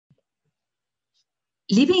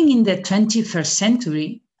Living in the 21st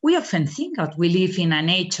century, we often think that we live in an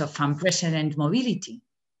age of unprecedented mobility,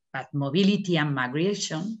 but mobility and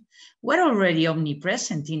migration were already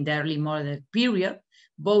omnipresent in the early modern period,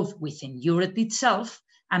 both within Europe itself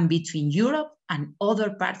and between Europe and other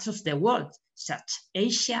parts of the world, such as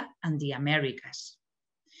Asia and the Americas.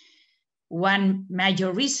 One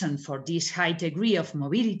major reason for this high degree of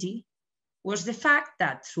mobility was the fact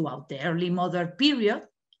that throughout the early modern period,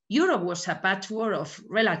 Europe was a patchwork of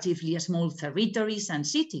relatively small territories and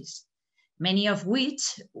cities, many of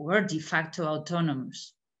which were de facto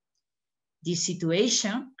autonomous. This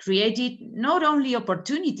situation created not only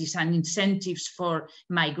opportunities and incentives for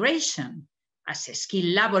migration, as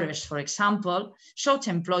skilled laborers, for example, sought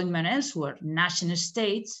employment elsewhere. Nation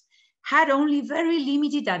states had only very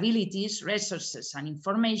limited abilities, resources, and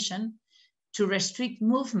information to restrict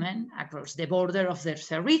movement across the border of their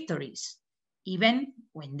territories, even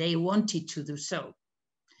when they wanted to do so.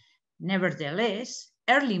 Nevertheless,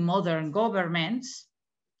 early modern governments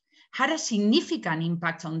had a significant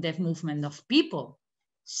impact on the movement of people.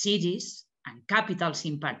 Cities, and capitals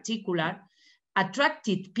in particular,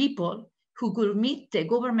 attracted people who could meet the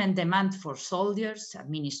government demand for soldiers,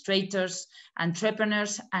 administrators,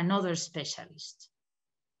 entrepreneurs, and other specialists.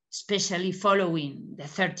 Especially following the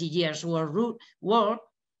 30 Years' War,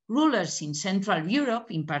 rulers in Central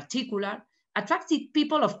Europe, in particular, attracted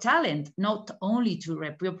people of talent not only to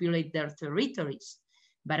repopulate their territories,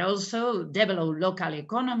 but also develop local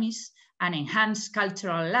economies and enhance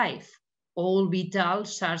cultural life, all vital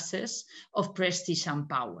sources of prestige and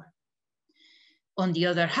power. On the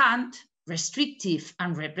other hand, restrictive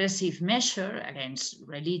and repressive measures against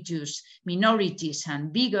religious minorities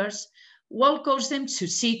and beggars will cause them to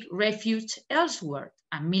seek refuge elsewhere,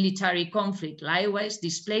 and military conflict likewise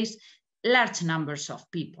displaced large numbers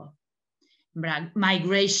of people.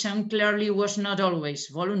 Migration clearly was not always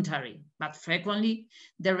voluntary, but frequently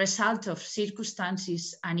the result of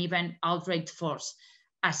circumstances and even outright force,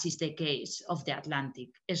 as is the case of the Atlantic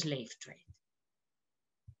slave trade.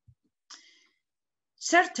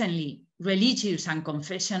 Certainly, religious and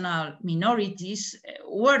confessional minorities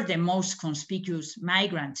were the most conspicuous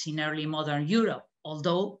migrants in early modern Europe,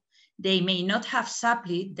 although they may not have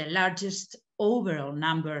supplied the largest overall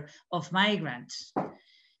number of migrants.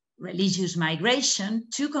 Religious migration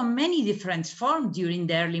took on many different forms during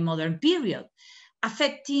the early modern period,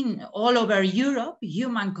 affecting all over Europe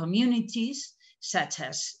human communities such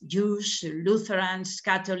as Jews, Lutherans,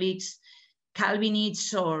 Catholics,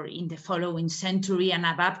 Calvinists, or in the following century,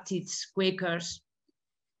 Anabaptists, Quakers.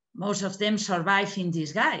 Most of them survived in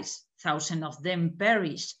disguise. Thousands of them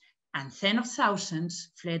perished, and tens of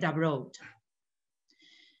thousands fled abroad.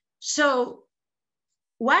 So,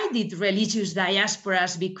 why did religious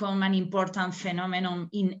diasporas become an important phenomenon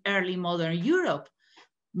in early modern Europe,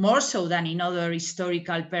 more so than in other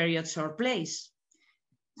historical periods or places?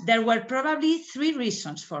 There were probably three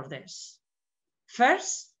reasons for this.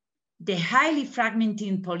 First, the highly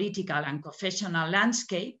fragmented political and confessional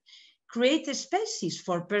landscape created spaces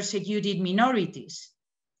for persecuted minorities.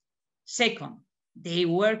 Second, they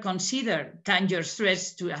were considered dangerous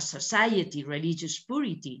threats to a society, religious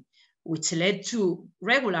purity, which led to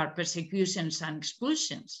regular persecutions and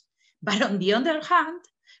expulsions. But on the other hand,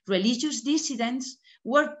 religious dissidents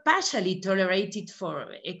were partially tolerated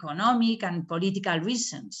for economic and political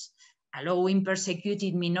reasons, allowing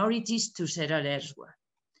persecuted minorities to settle elsewhere.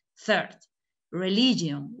 Third,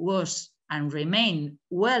 religion was and remained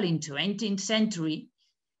well into the 18th century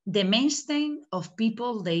the mainstay of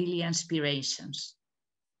people's daily aspirations.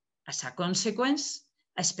 As a consequence,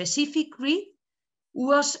 a specific creed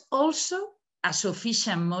was also a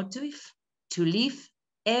sufficient motive to leave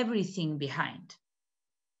everything behind.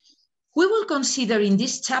 We will consider in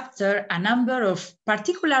this chapter a number of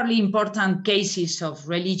particularly important cases of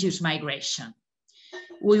religious migration.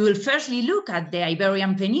 We will firstly look at the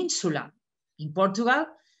Iberian Peninsula. In Portugal,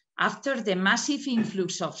 after the massive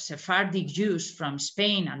influx of Sephardic Jews from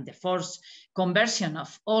Spain and the forced conversion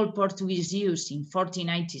of all Portuguese Jews in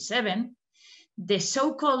 1497, the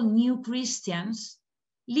so-called New Christians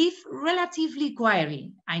lived relatively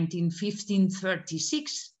quietly until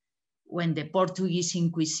 1536, when the Portuguese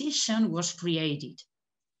Inquisition was created.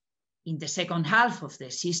 In the second half of the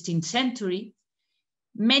 16th century,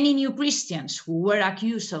 many New Christians who were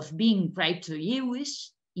accused of being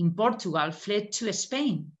proto-Jewish in Portugal fled to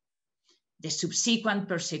Spain. The subsequent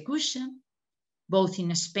persecution, both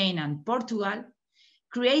in Spain and Portugal,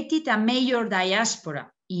 created a major diaspora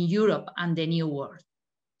in Europe and the New World.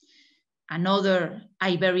 Another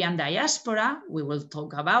Iberian diaspora, we will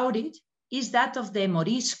talk about it, is that of the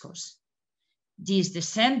Moriscos. These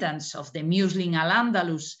descendants of the Muslim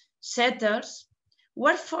Al-Andalus settlers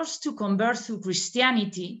were forced to convert to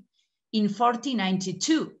Christianity in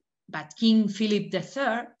 1492, but King Philip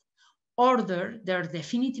III ordered their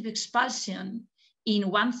definitive expulsion in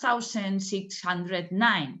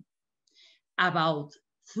 1609. About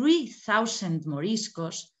 3,000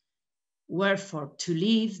 Moriscos were forced to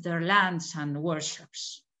leave their lands and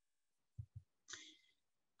worships.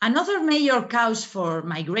 Another major cause for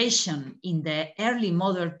migration in the early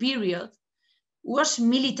modern period was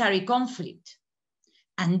military conflict.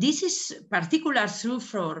 And this is particularly true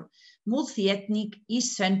for multi-ethnic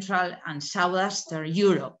East Central and Southeastern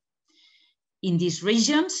Europe. In these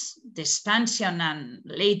regions, the expansion and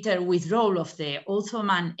later withdrawal of the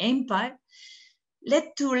Ottoman Empire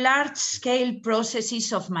led to large-scale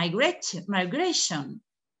processes of migration,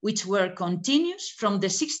 which were continuous from the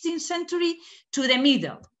 16th century to the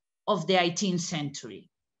middle of the 18th century.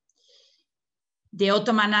 The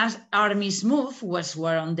Ottoman army's move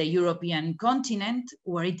westward on the European continent,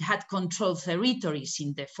 where it had controlled territories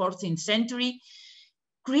in the 14th century,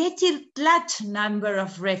 created a large number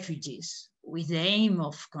of refugees with the aim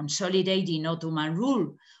of consolidating Ottoman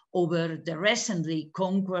rule over the recently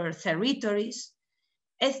conquered territories.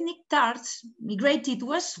 Ethnic Turks migrated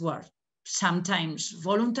westward, sometimes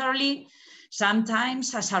voluntarily,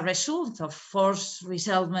 sometimes as a result of forced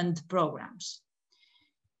resettlement programs.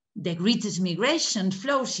 The greatest migration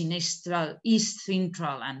flows in East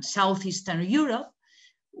Central and Southeastern Europe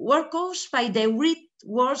were caused by the great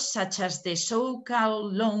wars such as the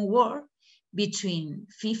so-called Long War between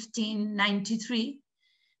 1593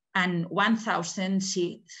 and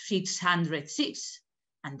 1606,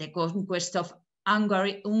 and the conquest of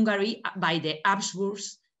Hungary by the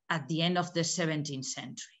Habsburgs at the end of the 17th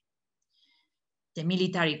century. The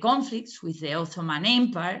military conflicts with the Ottoman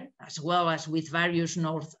Empire, as well as with various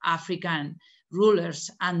North African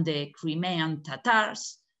rulers and the Crimean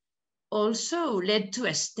Tatars, also led to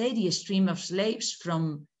a steady stream of slaves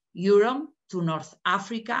from Europe to North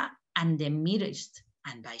Africa and the Middle East,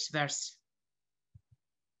 and vice versa.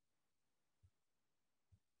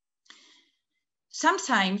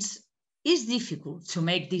 Sometimes it's difficult to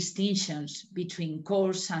make distinctions between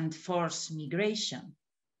coerced and forced migration.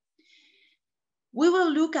 We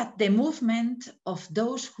will look at the movement of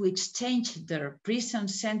those who exchanged their prison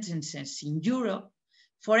sentences in Europe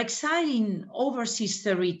for exile in overseas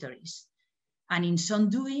territories, and in so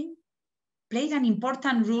doing, played an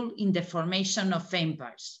important role in the formation of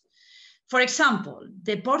empires. For example,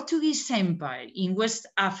 the Portuguese Empire in West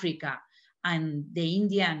Africa and the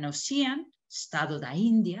Indian Ocean, Estado da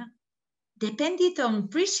India, depended on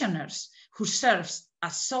prisoners who served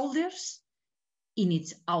as soldiers in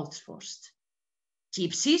its outposts.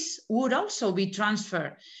 Gypsies would also be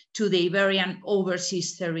transferred to the Iberian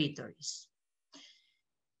overseas territories.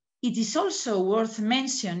 It is also worth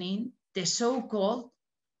mentioning the so-called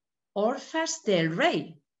orphans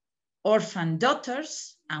therein, orphan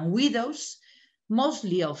daughters and widows,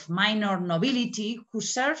 mostly of minor nobility, who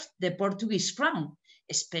served the Portuguese crown,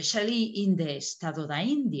 especially in the Estado da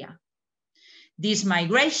India. This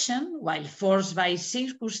migration, while forced by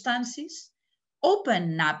circumstances,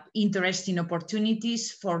 opened up interesting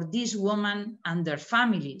opportunities for these women and their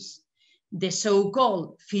families. The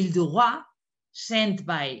so-called fil du roi, sent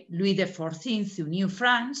by Louis XIV to New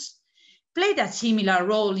France, played a similar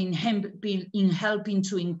role in helping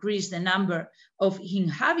to increase the number of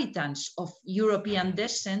inhabitants of European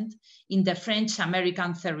descent in the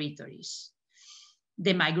French-American territories.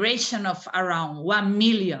 The migration of around 1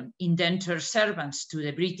 million indentured servants to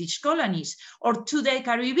the British colonies or to the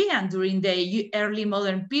Caribbean during the early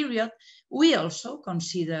modern period, we also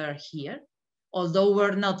consider here. Although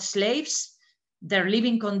were not slaves, their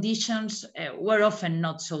living conditions were often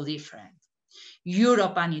not so different.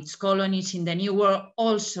 Europe and its colonies in the New World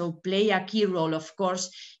also play a key role, of course,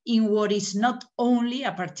 in what is not only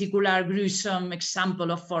a particular gruesome example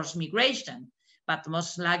of forced migration, but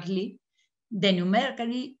most likely the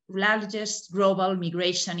numerically largest global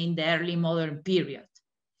migration in the early modern period.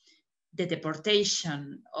 The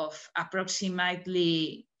deportation of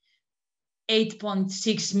approximately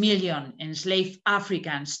 8.6 million enslaved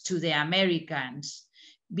Africans to the Americas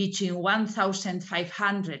between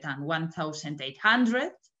 1,500 and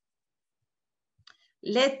 1,800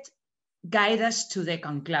 guide us to the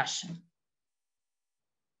conclusion.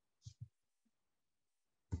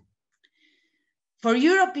 For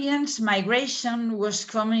Europeans, migration was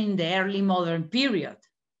common in the early modern period.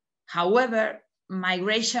 However,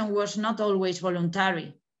 migration was not always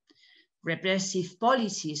voluntary. Repressive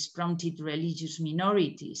policies prompted religious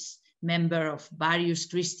minorities, members of various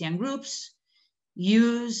Christian groups,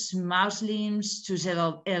 Jews, Muslims to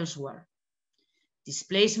settle elsewhere.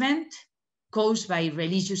 Displacement caused by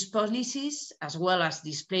religious policies, as well as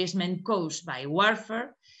displacement caused by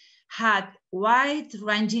warfare, had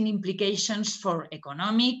wide-ranging implications for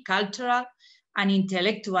economic, cultural, and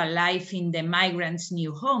intellectual life in the migrants'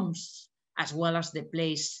 new homes, as well as the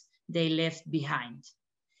place they left behind.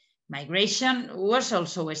 Migration was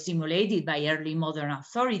also stimulated by early modern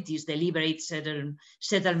authorities' deliberate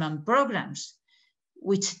settlement programs,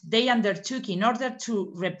 which they undertook in order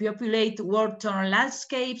to repopulate war-torn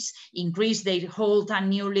landscapes, increase their hold on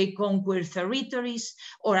newly conquered territories,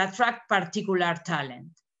 or attract particular talent.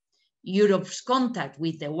 Europe's contact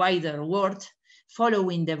with the wider world,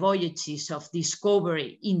 following the voyages of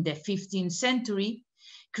discovery in the 15th century,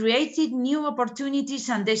 created new opportunities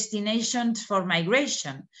and destinations for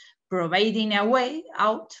migration, providing a way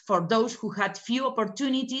out for those who had few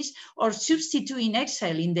opportunities or substituting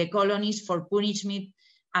exile in the colonies for punishment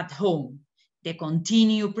at home. The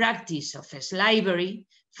continued practice of slavery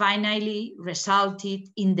finally resulted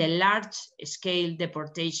in the large-scale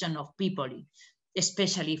deportation of people,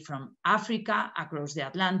 especially from Africa across the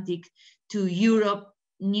Atlantic to Europe,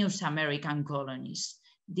 New American colonies.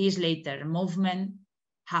 This later movement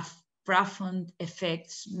have profound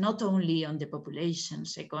effects not only on the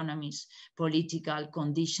populations, economies, political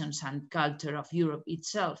conditions, and culture of Europe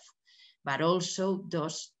itself, but also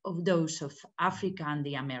those of Africa and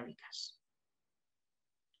the Americas.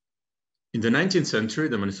 In the 19th century,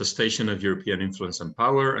 the manifestation of European influence and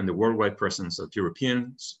power and the worldwide presence of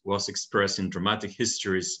Europeans was expressed in dramatic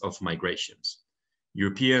histories of migrations.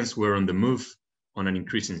 Europeans were on the move on an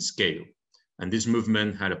increasing scale, and this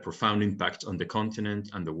movement had a profound impact on the continent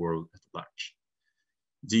and the world at large.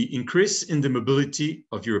 The increase in the mobility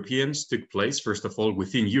of Europeans took place, first of all,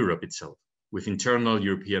 within Europe itself, with internal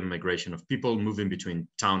European migration of people moving between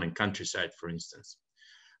town and countryside, for instance.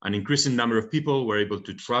 An increasing number of people were able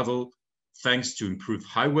to travel thanks to improved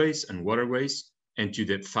highways and waterways and to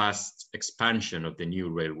the fast expansion of the new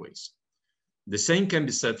railways. The same can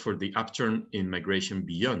be said for the upturn in migration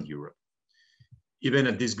beyond Europe. Even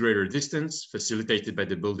at this greater distance, facilitated by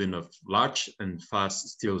the building of large and fast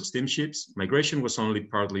steel steamships, migration was only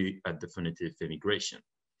partly a definitive immigration.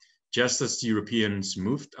 Just as Europeans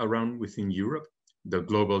moved around within Europe, the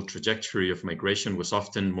global trajectory of migration was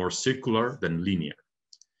often more circular than linear.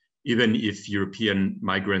 Even if European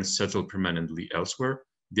migrants settled permanently elsewhere,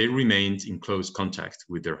 they remained in close contact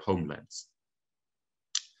with their homelands.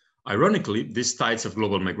 Ironically, these tides of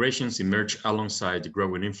global migrations emerged alongside the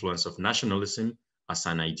growing influence of nationalism as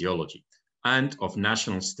an ideology and of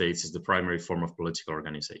national states as the primary form of political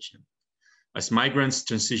organization. As migrants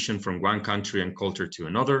transitioned from one country and culture to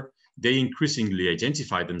another, they increasingly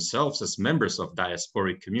identified themselves as members of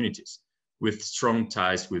diasporic communities with strong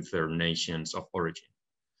ties with their nations of origin.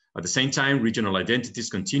 At the same time, regional identities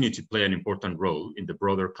continue to play an important role in the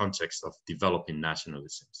broader context of developing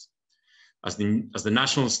nationalisms. As the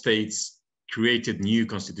national states created new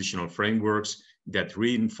constitutional frameworks that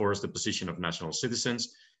reinforced the position of national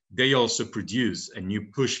citizens, they also produced a new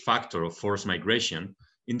push factor of forced migration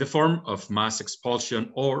in the form of mass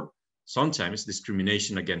expulsion or sometimes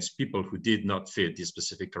discrimination against people who did not fit the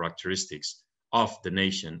specific characteristics of the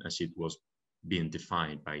nation as it was being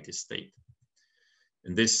defined by the state.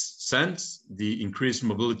 In this sense, the increased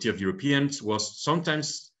mobility of Europeans was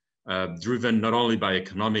sometimes driven not only by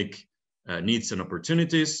economic needs and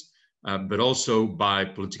opportunities, but also by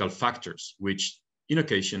political factors, which in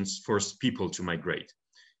occasions forced people to migrate.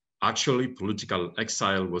 Actually, political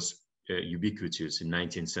exile was ubiquitous in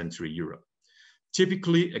 19th century Europe.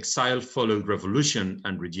 Typically, exile followed revolution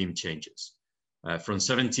and regime changes. From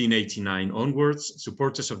 1789 onwards,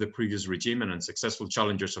 supporters of the previous regime and unsuccessful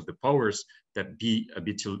challengers of the powers that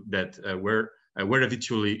were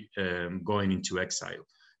habitually going into exile.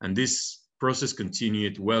 And this process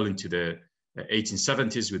continued well into the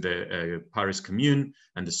 1870s with the Paris Commune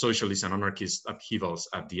and the socialist and anarchist upheavals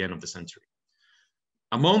at the end of the century.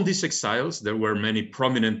 Among these exiles, there were many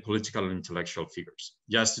prominent political and intellectual figures.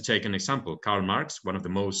 Just to take an example, Karl Marx, one of the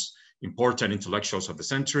most important intellectuals of the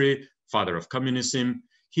century, father of communism,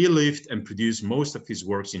 he lived and produced most of his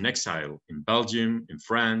works in exile in Belgium, in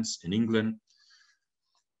France, in England.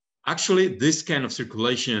 Actually, this kind of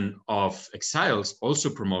circulation of exiles also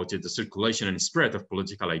promoted the circulation and spread of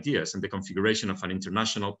political ideas and the configuration of an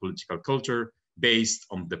international political culture based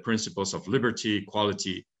on the principles of liberty,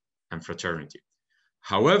 equality, and fraternity.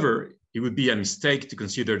 However, it would be a mistake to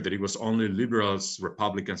consider that it was only liberals,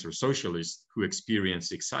 Republicans, or socialists who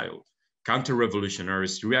experienced exile.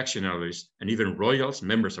 Counter-revolutionaries, reactionaries, and even royals,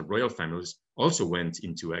 members of royal families, also went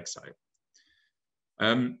into exile.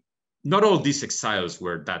 Not all these exiles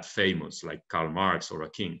were that famous, like Karl Marx or a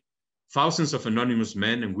king. Thousands of anonymous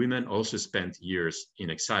men and women also spent years in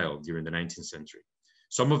exile during the 19th century.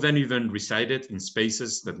 Some of them even resided in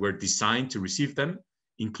spaces that were designed to receive them,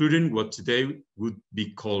 including what today would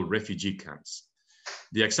be called refugee camps.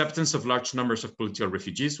 The acceptance of large numbers of political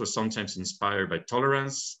refugees was sometimes inspired by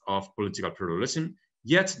tolerance of political pluralism,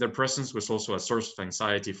 yet their presence was also a source of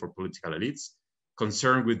anxiety for political elites,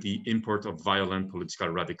 concerned with the import of violent political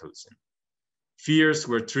radicalism. Fears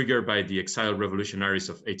were triggered by the exiled revolutionaries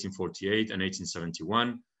of 1848 and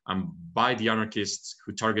 1871, and by the anarchists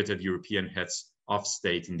who targeted European heads of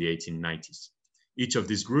state in the 1890s. Each of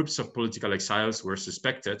these groups of political exiles were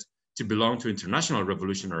suspected to belong to international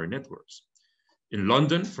revolutionary networks. In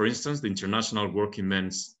London, for instance, the International Working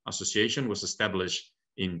Men's Association was established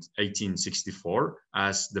in 1864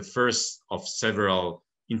 as the first of several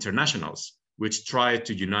internationals which tried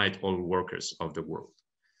to unite all workers of the world.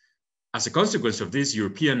 As a consequence of this,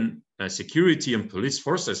 European security and police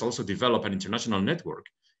forces also developed an international network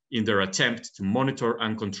in their attempt to monitor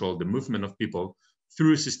and control the movement of people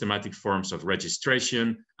through systematic forms of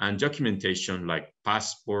registration and documentation like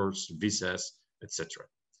passports, visas, etc.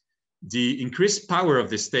 The increased power of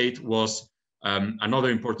the state was another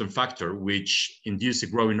important factor which induced a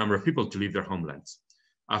growing number of people to leave their homelands.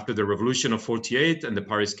 After the Revolution of 48 and the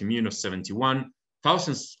Paris Commune of 71,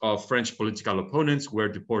 thousands of French political opponents were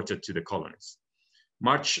deported to the colonies.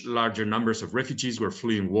 Much larger numbers of refugees were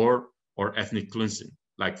fleeing war or ethnic cleansing,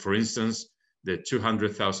 like, for instance, the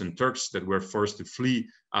 200,000 Turks that were forced to flee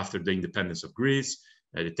after the independence of Greece,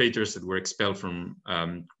 the Tatars that were expelled from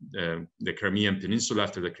the Crimean Peninsula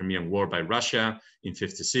after the Crimean War by Russia in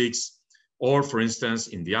 '56, or, for instance,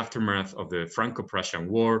 in the aftermath of the Franco-Prussian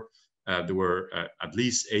War, there were at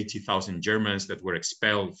least 80,000 Germans that were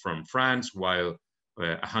expelled from France, while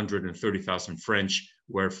 130,000 French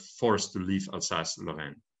were forced to leave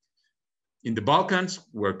Alsace-Lorraine. In the Balkans,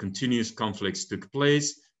 where continuous conflicts took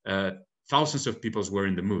place, thousands of peoples were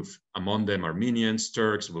in the move, among them Armenians,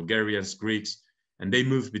 Turks, Bulgarians, Greeks, and they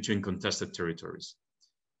moved between contested territories.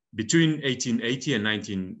 Between 1880 and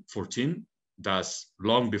 1914, thus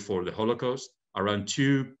long before the Holocaust, around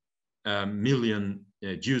 2 million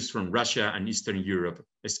Jews from Russia and Eastern Europe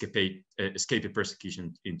escaped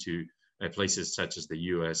persecution into places such as the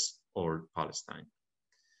US or Palestine.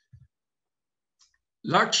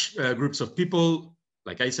 Large groups of people,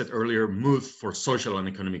 like I said earlier, moved for social and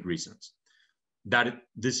economic reasons.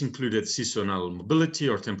 This included seasonal mobility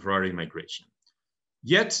or temporary migration.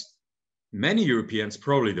 Yet, many Europeans,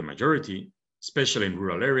 probably the majority, especially in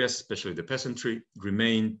rural areas, especially the peasantry,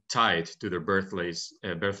 remain tied to their birthplace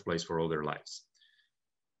for all their lives.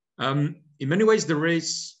 In many ways, the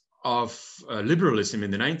rise of liberalism in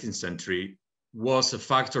the 19th century was a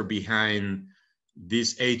factor behind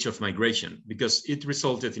this age of migration, because it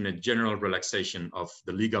resulted in a general relaxation of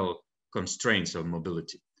the legal constraints of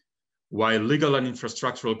mobility. While legal and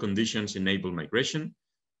infrastructural conditions enable migration,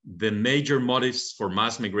 the major motives for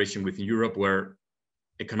mass migration within Europe were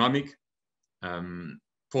economic,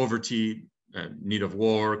 poverty, need of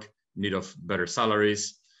work, need of better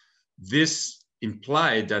salaries. This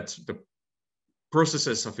implied that the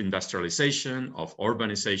processes of industrialization, of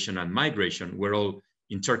urbanization, and migration were all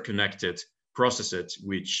interconnected processes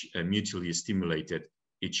which mutually stimulated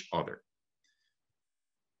each other.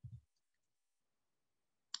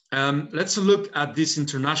 Let's look at this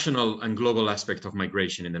international and global aspect of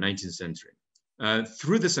migration in the 19th century.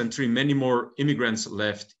 Through the century, many more immigrants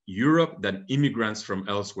left Europe than immigrants from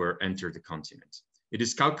elsewhere entered the continent. It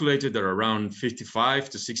is calculated that around 55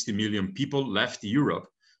 to 60 million people left Europe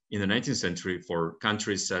in the 19th century for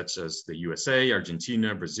countries such as the USA,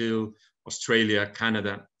 Argentina, Brazil, Australia,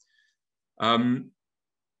 Canada.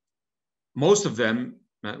 Most of them,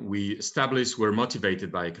 we established, were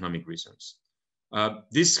motivated by economic reasons.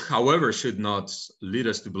 This, however, should not lead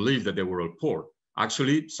us to believe that they were all poor.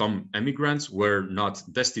 Actually, some immigrants were not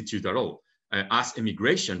destitute at all, as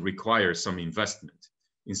immigration requires some investment.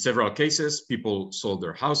 In several cases, people sold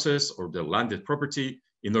their houses or their landed property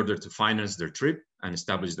in order to finance their trip and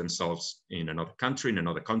establish themselves in another country, in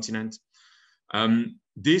another continent.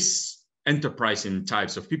 These enterprising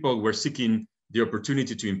types of people were seeking the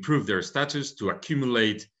opportunity to improve their status, to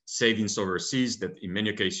accumulate savings overseas that in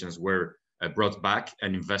many occasions were brought back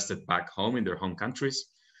and invested back home in their home countries.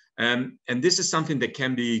 And this is something that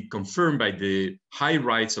can be confirmed by the high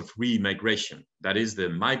rates of re-migration. That is, the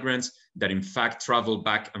migrants that in fact travel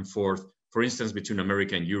back and forth, for instance, between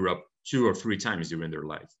America and Europe 2 or 3 times during their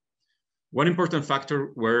life. One important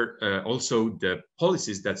factor were also the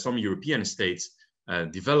policies that some European states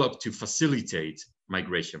developed to facilitate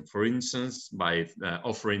migration, for instance, by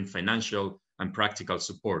offering financial and practical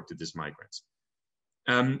support to these migrants.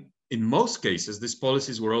 In most cases, these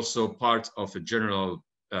policies were also part of a general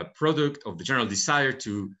product of the general desire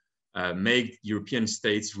to make European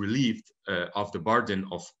states relieved of the burden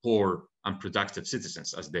of poor, unproductive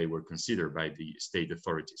citizens, as they were considered by the state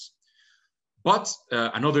authorities. But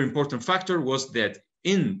another important factor was that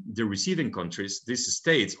in the receiving countries, these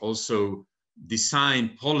states also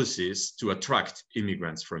designed policies to attract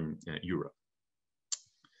immigrants from Europe.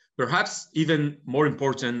 Perhaps even more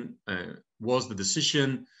important was the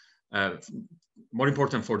decision, more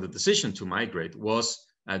important for the decision to migrate was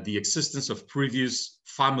the existence of previous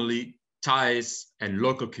family ties and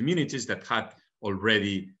local communities that had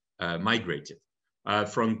already migrated.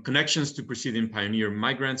 From connections to preceding pioneer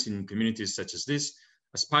migrants in communities such as this,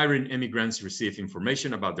 aspiring immigrants receive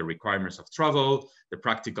information about the requirements of travel, the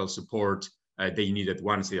practical support they needed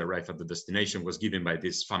once they arrived at the destination was given by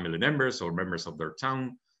these family members or members of their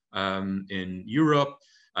town in Europe.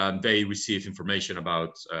 They receive information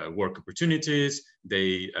about work opportunities.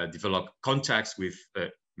 They develop contacts with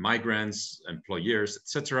migrants, employers,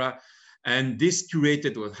 etc. And this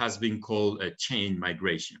created what has been called chain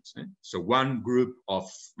migrations. So one group of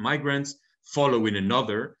migrants following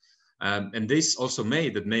another. And this also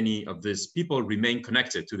made that many of these people remain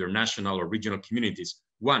connected to their national or regional communities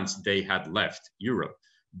once they had left Europe,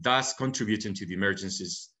 thus contributing to the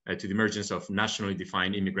emergence of nationally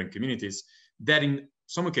defined immigrant communities that in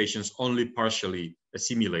some occasions only partially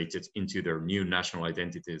assimilated into their new national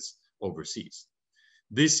identities overseas.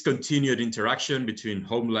 This continued interaction between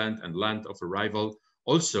homeland and land of arrival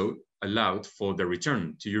also allowed for the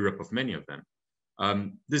return to Europe of many of them.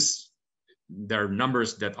 There are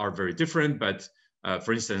numbers that are very different, but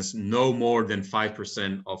for instance, no more than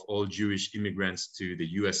 5% of all Jewish immigrants to the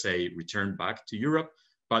USA returned back to Europe.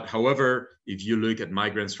 But however, if you look at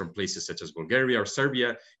migrants from places such as Bulgaria or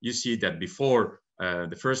Serbia, you see that before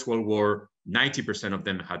the First World War, 90% of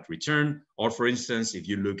them had returned. Or for instance, if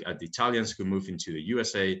you look at the Italians who moved into the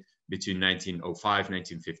USA between 1905,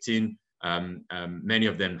 1915, many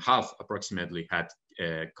of them, half approximately, had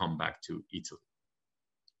come back to Italy.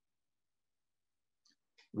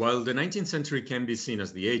 While the 19th century can be seen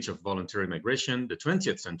as the age of voluntary migration, the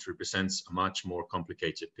 20th century presents a much more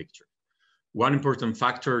complicated picture. One important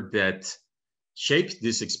factor that shaped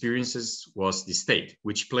these experiences was the state,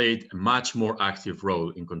 which played a much more active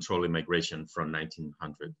role in controlling migration from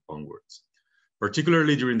 1900 onwards.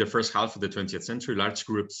 Particularly during the first half of the 20th century, large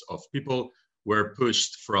groups of people were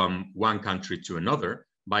pushed from one country to another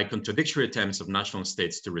by contradictory attempts of national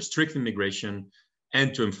states to restrict immigration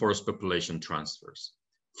and to enforce population transfers.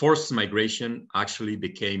 Forced migration actually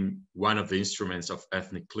became one of the instruments of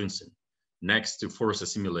ethnic cleansing, next to forced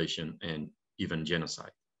assimilation and even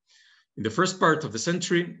genocide. In the first part of the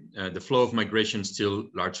century, the flow of migration still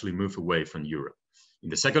largely moved away from Europe. In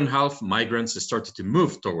the second half, migrants started to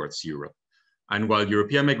move towards Europe. And while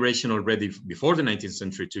European migration already before the 19th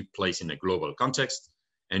century took place in a global context,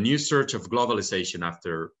 a new surge of globalization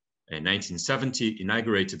after 1970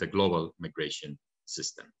 inaugurated a global migration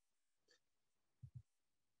system.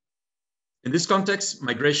 In this context,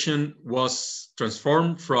 migration was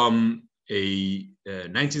transformed from a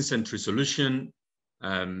 19th century solution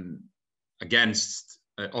against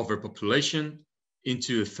overpopulation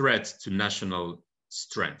into a threat to national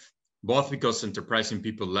strength, both because enterprising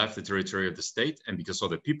people left the territory of the state and because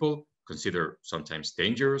other people, considered sometimes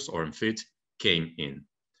dangerous or unfit, came in.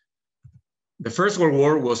 The First World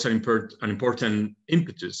War was an important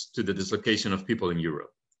impetus to the dislocation of people in Europe.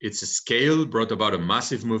 Its scale brought about a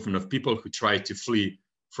massive movement of people who tried to flee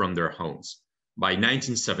from their homes. By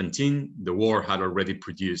 1917, the war had already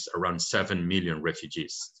produced around 7 million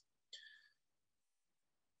refugees.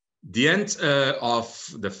 The end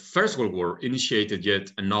of the First World War initiated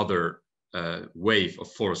yet another wave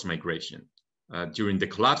of forced migration. During the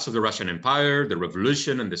collapse of the Russian Empire, the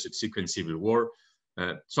revolution, and the subsequent civil war,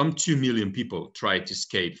 some 2 million people tried to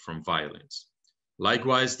escape from violence.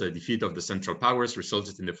 Likewise, the defeat of the Central Powers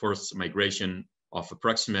resulted in the forced migration of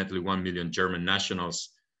approximately 1 million German nationals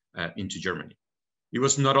into Germany. It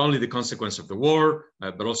was not only the consequence of the war,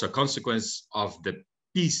 but also a consequence of the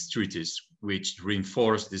peace treaties, which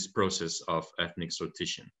reinforced this process of ethnic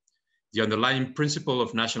sortition. The underlying principle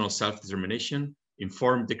of national self-determination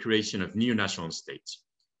informed the creation of new national states,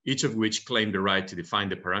 each of which claimed the right to define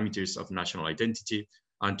the parameters of national identity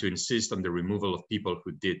and to insist on the removal of people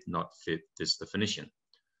who did not fit this definition.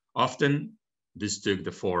 Often, this took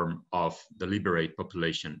the form of deliberate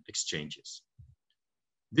population exchanges.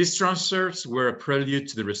 These transfers were a prelude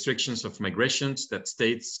to the restrictions of migrations that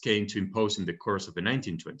states came to impose in the course of the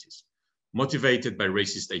 1920s, motivated by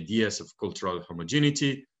racist ideas of cultural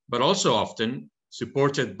homogeneity, but also often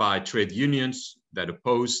supported by trade unions that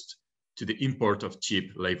opposed to the import of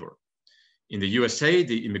cheap labor. In the USA,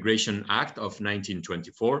 the Immigration Act of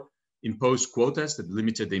 1924 imposed quotas that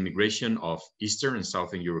limited the immigration of Eastern and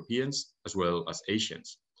Southern Europeans, as well as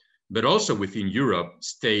Asians. But also within Europe,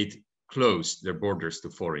 states closed their borders to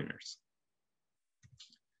foreigners.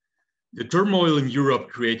 The turmoil in Europe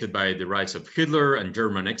created by the rise of Hitler and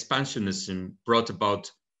German expansionism brought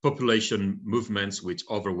about population movements which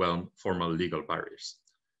overwhelmed formal legal barriers.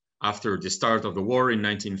 After the start of the war in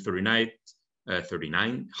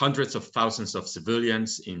 1939, hundreds of thousands of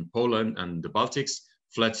civilians in Poland and the Baltics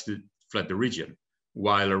fled the region,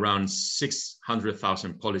 while around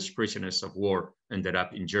 600,000 Polish prisoners of war ended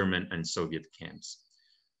up in German and Soviet camps.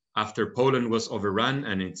 After Poland was overrun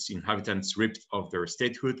and its inhabitants ripped of their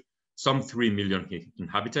statehood, some 3 million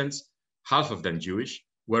inhabitants, half of them Jewish,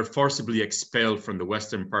 were forcibly expelled from the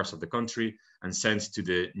western parts of the country and sent to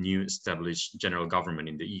the new established general government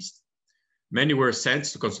in the east. Many were sent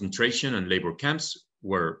to concentration and labor camps,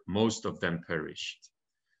 where most of them perished.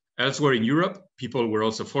 Elsewhere in Europe, people were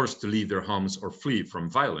also forced to leave their homes or flee from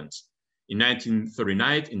violence. In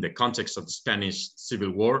 1939, in the context of the Spanish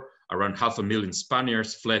Civil War, around 500,000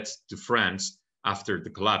 Spaniards fled to France after the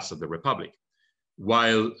collapse of the Republic,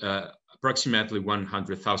 while approximately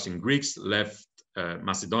 100,000 Greeks left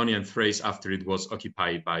Macedonia and Thrace after it was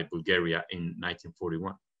occupied by Bulgaria in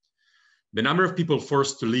 1941. The number of people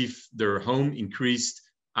forced to leave their home increased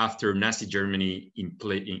after Nazi Germany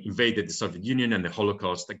invaded the Soviet Union and the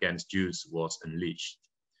Holocaust against Jews was unleashed.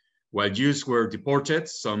 While Jews were deported,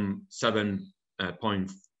 some 7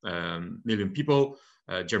 million people,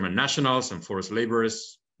 German nationals and forced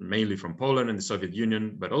laborers, mainly from Poland and the Soviet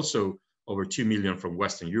Union, but also over 2 million from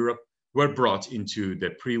Western Europe, were brought into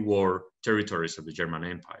the pre-war territories of the German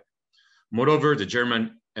Empire. Moreover, the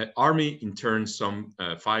German army interned some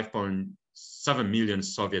 5.7 million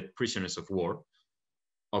Soviet prisoners of war,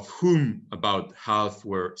 of whom about half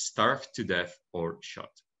were starved to death or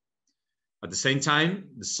shot. At the same time,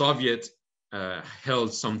 the Soviet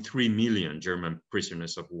held some 3 million German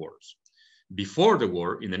prisoners of war. Before the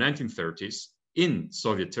war, in the 1930s, in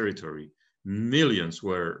Soviet territory, millions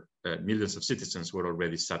of citizens were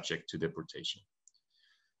already subject to deportation.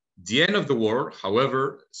 The end of the war,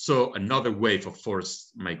 however, saw another wave of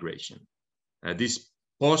forced migration. This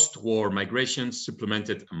post-war migration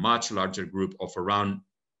supplemented a much larger group of around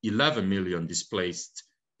 11 million displaced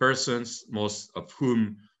persons, most of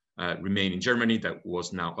whom remain in Germany that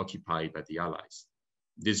was now occupied by the Allies.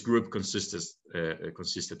 This group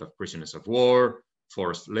consisted of prisoners of war,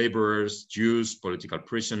 forced laborers, Jews, political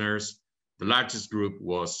prisoners. The largest group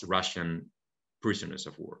was Russian prisoners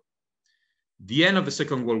of war. The end of the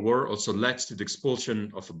Second World War also led to the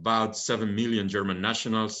expulsion of about 7 million German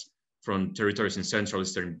nationals from territories in Central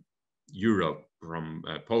Eastern Europe, from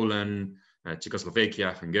Poland,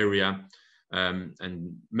 Czechoslovakia, Hungary,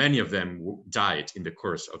 and many of them died in the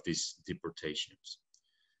course of these deportations.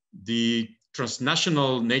 The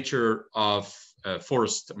transnational nature of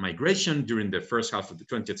forced migration during the first half of the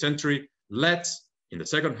 20th century led in the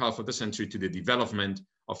second half of the century to the development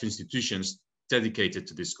of institutions dedicated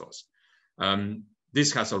to this cause.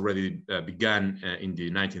 This has already begun in the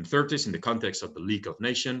 1930s in the context of the League of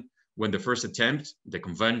Nations, when the first attempt, the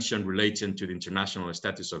Convention relating to the international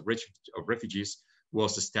status of refugees,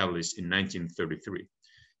 was established in 1933.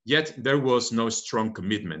 Yet there was no strong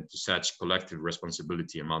commitment to such collective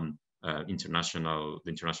responsibility among the international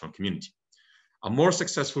community. A more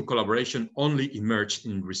successful collaboration only emerged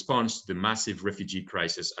in response to the massive refugee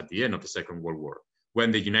crisis at the end of the Second World War,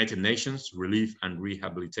 when the United Nations Relief and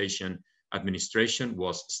Rehabilitation Administration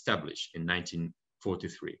was established in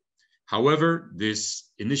 1943. However, this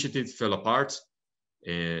initiative fell apart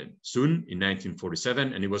soon in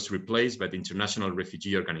 1947, and it was replaced by the International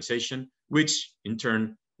Refugee Organization, which in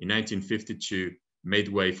turn in 1952 made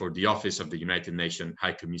way for the Office of the United Nations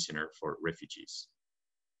High Commissioner for Refugees.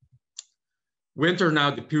 We enter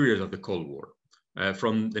now the period of the Cold War.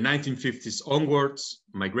 From the 1950s onwards,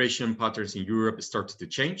 migration patterns in Europe started to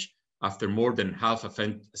change after more than half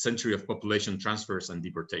a century of population transfers and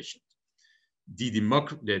deportation. The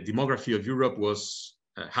demography of Europe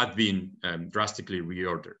had been drastically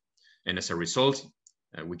reordered. And as a result,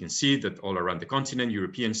 we can see that all around the continent,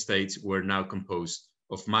 European states were now composed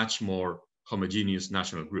of much more homogeneous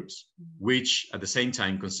national groups, which at the same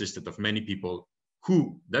time consisted of many people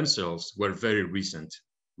who themselves were very recent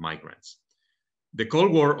migrants. The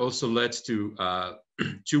Cold War also led to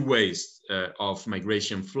two ways of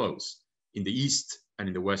migration flows in the east and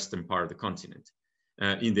in the western part of the continent.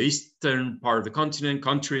 In the eastern part of the continent,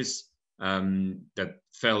 countries that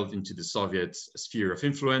fell into the Soviet sphere of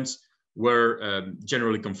influence were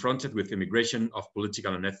generally confronted with immigration of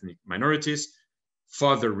political and ethnic minorities,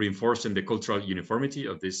 further reinforcing the cultural uniformity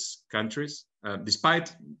of these countries.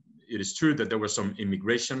 Despite it is true that there was some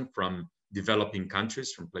immigration from developing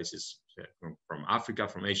countries, from places from Africa,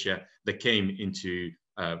 from Asia, that came into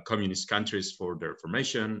communist countries for their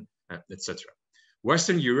formation, etc.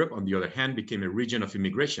 Western Europe, on the other hand, became a region of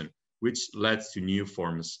immigration, which led to new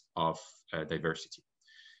forms of diversity.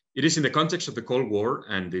 It is in the context of the Cold War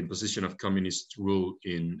and the imposition of communist rule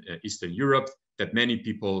in Eastern Europe that many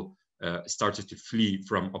people started to flee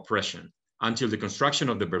from oppression. Until the construction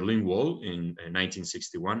of the Berlin Wall in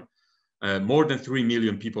 1961, more than 3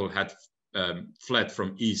 million people had fled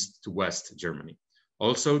from East to West Germany.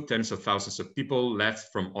 Also, tens of thousands of people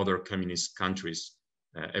left from other communist countries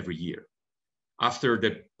every year. After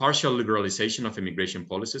the partial liberalization of immigration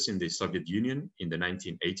policies in the Soviet Union in the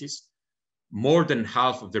 1980s, more than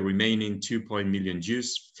half of the remaining 2 million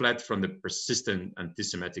Jews fled from the persistent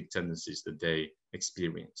anti-Semitic tendencies that they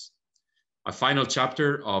experienced. A final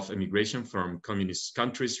chapter of immigration from communist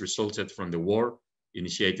countries resulted from the war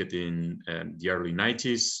initiated in the early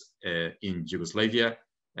 90s in Yugoslavia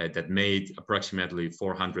that made approximately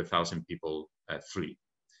 400,000 people flee.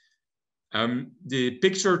 The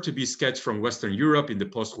picture to be sketched from Western Europe in the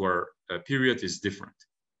post-war period is different.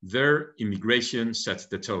 Their immigration sets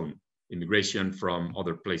the tone. Immigration from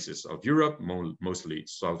other places of Europe, mostly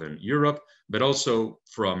Southern Europe, but also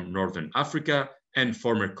from Northern Africa and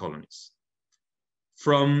former colonies.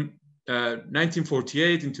 From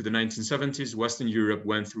 1948 into the 1970s, Western Europe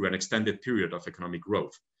went through an extended period of economic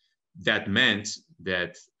growth. That meant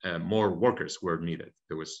that more workers were needed.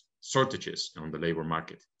 There was shortages on the labor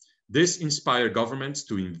market. This inspired governments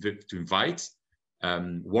to invite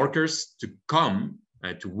workers to come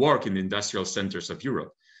to work in the industrial centers of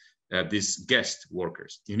Europe, these guest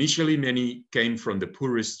workers. Initially, many came from the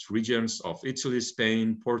poorest regions of Italy,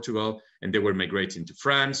 Spain, Portugal, and they were migrating to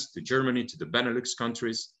France, to Germany, to the Benelux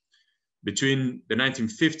countries. Between the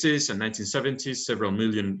 1950s and 1970s, several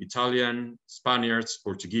million Italian, Spaniards,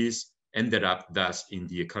 Portuguese ended up thus in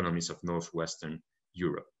the economies of Northwestern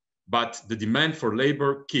Europe. But the demand for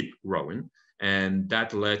labor kept growing, and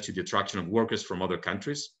that led to the attraction of workers from other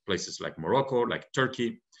countries, places like Morocco, like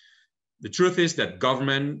Turkey. The truth is that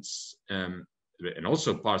governments and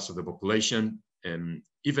also parts of the population,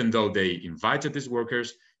 even though they invited these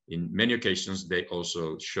workers, in many occasions, they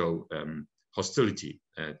also show hostility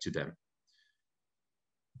to them.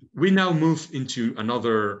 We now move into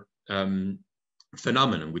another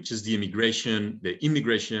phenomenon, which is the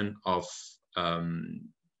immigration of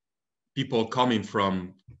people coming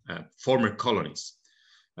from former colonies.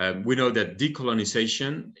 We know that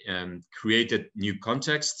decolonization created new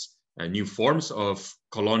contexts, new forms of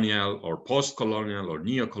colonial or post-colonial or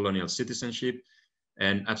neo-colonial citizenship,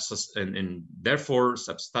 and therefore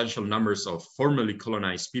substantial numbers of formerly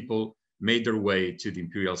colonized people made their way to the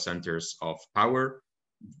imperial centers of power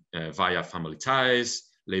via family ties,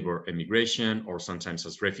 labor immigration, or sometimes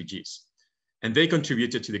as refugees. And they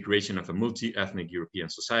contributed to the creation of a multi-ethnic European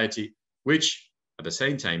society, which at the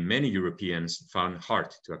same time many Europeans found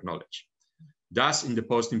hard to acknowledge. Thus, in the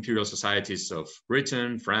post-imperial societies of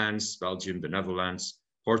Britain, France, Belgium, the Netherlands,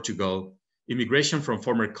 Portugal, immigration from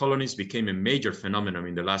former colonies became a major phenomenon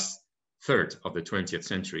in the last third of the 20th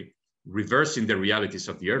century, reversing the realities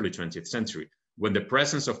of the early 20th century, when the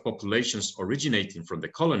presence of populations originating from the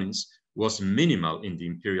colonies was minimal in the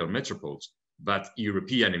imperial metropoles, but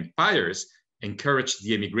European empires encouraged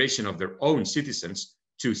the immigration of their own citizens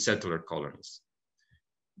to settler colonies.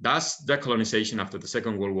 Thus, decolonization after the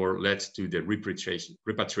Second World War led to the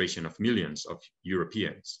repatriation of millions of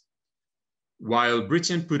Europeans. While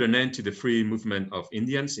Britain put an end to the free movement of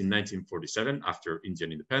Indians in 1947 after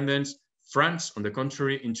Indian independence, France, on the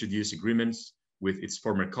contrary, introduced agreements with its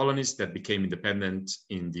former colonies that became independent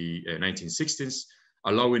in the 1960s,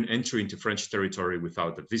 allowing entry into French territory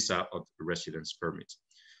without a visa or residence permit.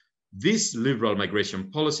 This liberal migration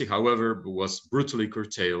policy, however, was brutally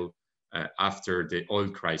curtailed after the oil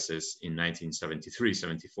crisis in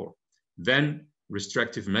 1973-74. Then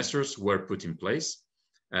restrictive measures were put in place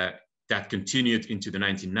that continued into the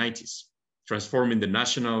 1990s, transforming the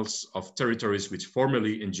nationals of territories which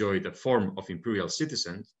formerly enjoyed a form of imperial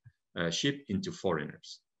citizenship into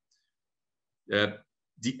foreigners.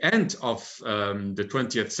 The end of the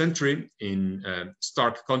 20th century, in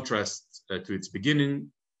stark contrast to its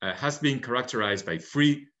beginning, has been characterized by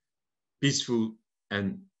free, peaceful,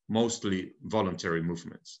 and mostly voluntary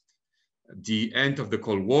movements. The end of the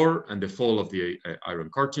Cold War and the fall of the Iron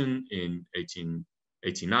Curtain in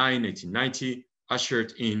 1889, 1890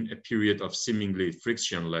 ushered in a period of seemingly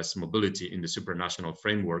frictionless mobility in the supranational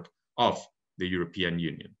framework of the European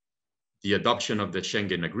Union. The adoption of the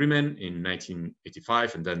Schengen Agreement in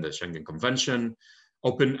 1985 and then the Schengen Convention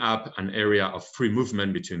opened up an area of free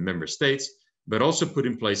movement between member states, but also put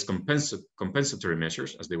in place compensatory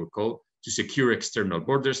measures, as they were called, to secure external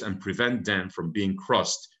borders and prevent them from being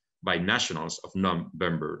crossed by nationals of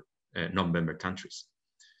non-member countries.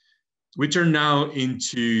 We turn now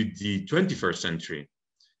into the 21st century.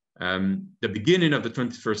 The beginning of the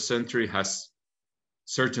 21st century has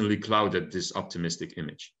certainly clouded this optimistic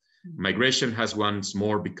image. Migration has once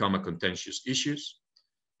more become a contentious issue.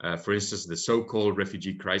 For instance, the so-called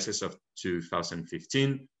refugee crisis of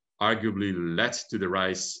 2015 arguably led to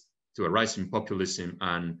a rise in populism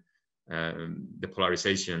and the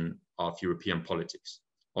polarization of European politics.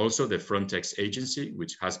 Also, the Frontex agency,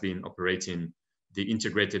 which has been operating the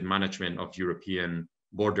integrated management of European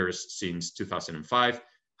borders since 2005,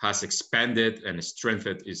 has expanded and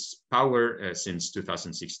strengthened its power since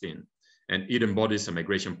 2016. And it embodies a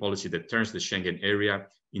migration policy that turns the Schengen area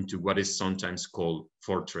into what is sometimes called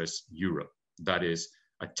Fortress Europe. That is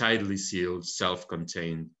a tightly sealed,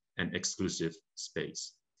 self-contained, and exclusive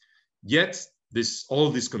space. Yet, all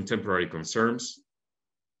these contemporary concerns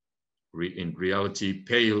in reality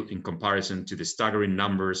pale in comparison to the staggering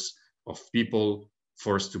numbers of people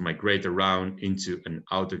forced to migrate around into and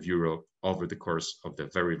out of Europe over the course of the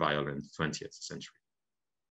very violent 20th century.